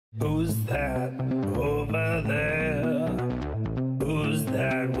Who's that over there? Who's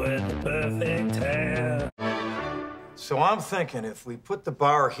that with the perfect hair? So I'm thinking if we put the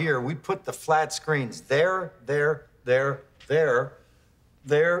bar here, we put the flat screens there.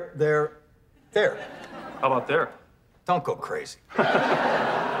 How about there? Don't go crazy.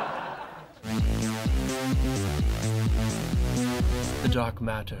 The dark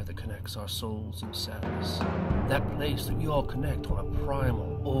matter that connects our souls and selves. That place that we all connect on a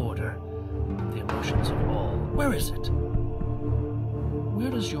primal order. The emotions of all. Where is it? Where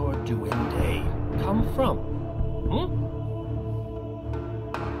does your duende come from?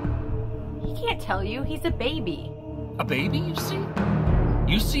 He can't tell you. He's a baby. A baby, you see?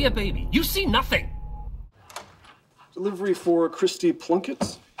 You see a baby. You see nothing. Delivery for Christy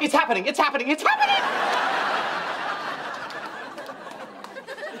Plunkett? It's happening! It's happening! It's happening!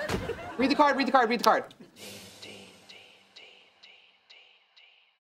 Read the card, read the card, read the card.